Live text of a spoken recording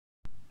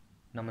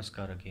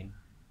Namaskar again.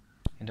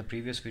 In the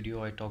previous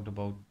video, I talked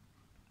about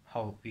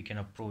how we can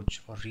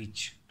approach or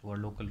reach to our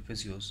local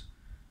physios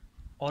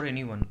or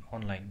anyone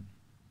online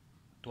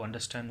to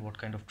understand what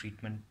kind of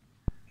treatment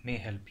may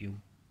help you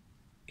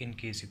in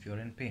case if you are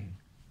in pain.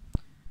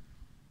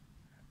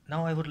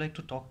 Now, I would like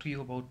to talk to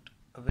you about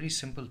a very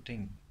simple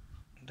thing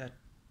that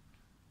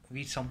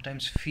we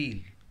sometimes feel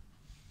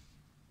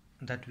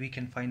that we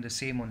can find the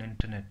same on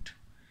internet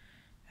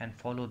and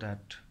follow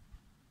that,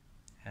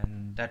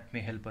 and that may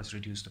help us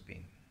reduce the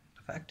pain.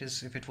 The fact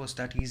is, if it was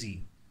that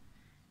easy,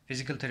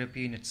 physical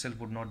therapy in itself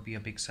would not be a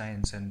big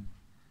science, and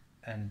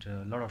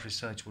a lot of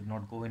research would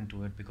not go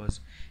into it, because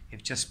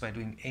if just by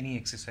doing any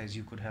exercise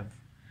you could have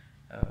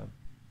uh,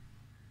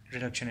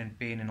 reduction in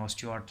pain in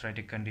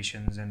osteoarthritic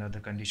conditions and other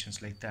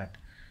conditions like that,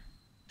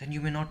 then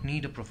you may not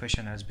need a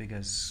profession as big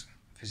as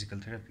physical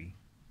therapy.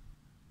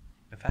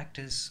 The fact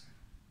is,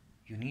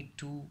 you need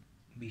to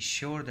be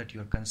sure that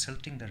you're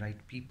consulting the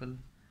right people,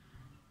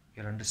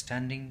 you're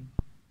understanding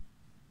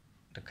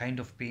the kind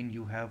of pain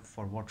you have,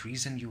 for what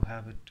reason you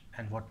have it,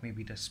 and what may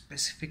be the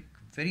specific,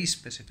 very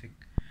specific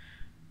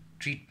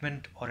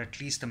treatment, or at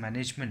least the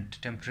management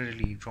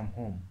temporarily from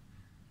home.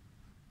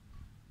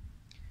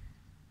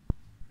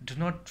 Do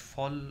not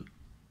fall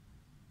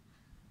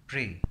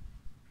prey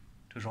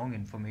to wrong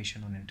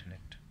information on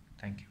internet.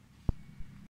 Thank you.